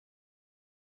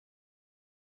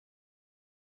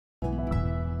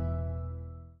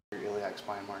your iliac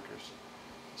spine markers.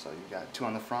 So you've got 2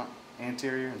 on the front,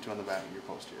 anterior, and 2 on the back, your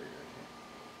posterior.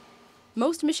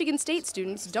 Most Michigan State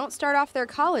students don't start off their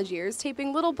college years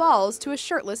taping little balls to a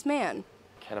shirtless man.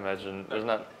 Can't imagine, there's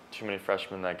not too many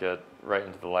freshmen that get right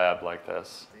into the lab like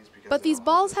this. But these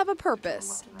balls have a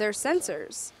purpose. They're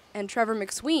sensors. And Trevor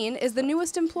McSween is the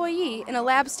newest employee in a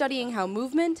lab studying how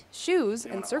movement, shoes,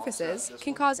 and surfaces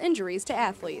can cause injuries to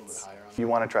athletes. You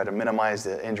want to try to minimize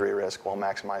the injury risk while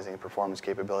maximizing the performance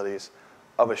capabilities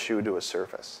of a shoe to a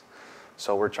surface.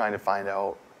 So we're trying to find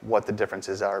out what the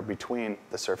differences are between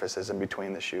the surfaces and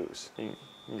between the shoes. You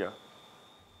can go.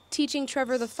 Teaching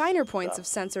Trevor the finer points of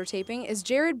sensor taping is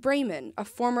Jared Brayman, a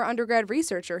former undergrad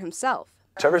researcher himself.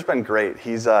 Trevor's been great.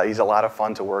 He's a lot of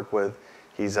fun to work with.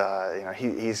 He's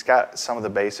got some of the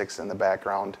basics in the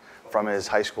background from his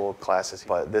high school classes,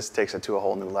 but this takes it to a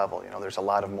whole new level. There's a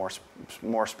lot of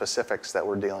more specifics that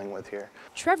we're dealing with here.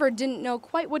 Trevor didn't know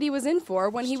quite what he was in for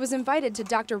when he was invited to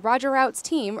Dr. Roger Rout's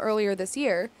team earlier this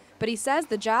year, but he says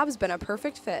the job's been a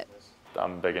perfect fit.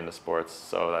 I'm big into sports,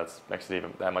 so that makes it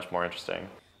even that much more interesting.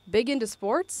 Big into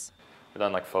sports? We've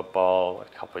done like football a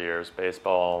couple years,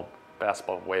 baseball,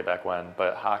 basketball way back when,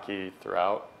 but hockey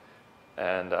throughout.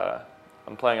 And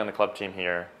I'm playing on the club team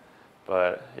here,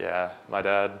 but yeah, my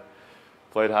dad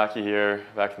played hockey here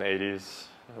back in the 80s,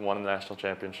 won the national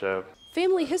championship.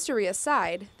 Family history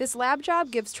aside, this lab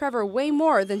job gives Trevor way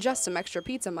more than just some extra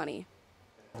pizza money.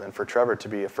 And for Trevor to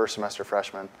be a first semester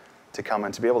freshman,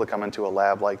 to be able to come into a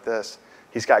lab like this,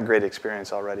 he's got great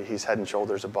experience already. He's head and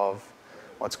shoulders above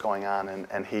what's going on,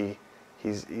 and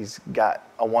he's got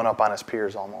a one-up on his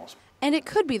peers almost. And it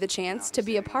could be the chance to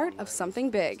be a part of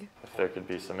something big. If there could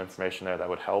be some information there that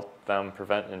would help them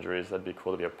prevent injuries, that'd be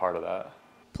cool to be a part of that.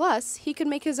 Plus, he could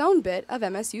make his own bit of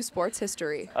MSU sports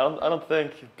history. I don't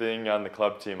think being on the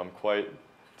club team I'm quite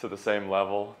to the same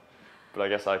level, but I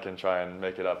guess I can try and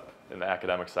make it up in the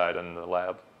academic side and the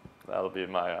lab. That'll be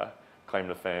my claim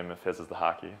to fame if his is the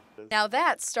hockey. Now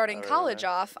that's starting college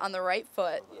off on the right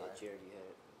foot.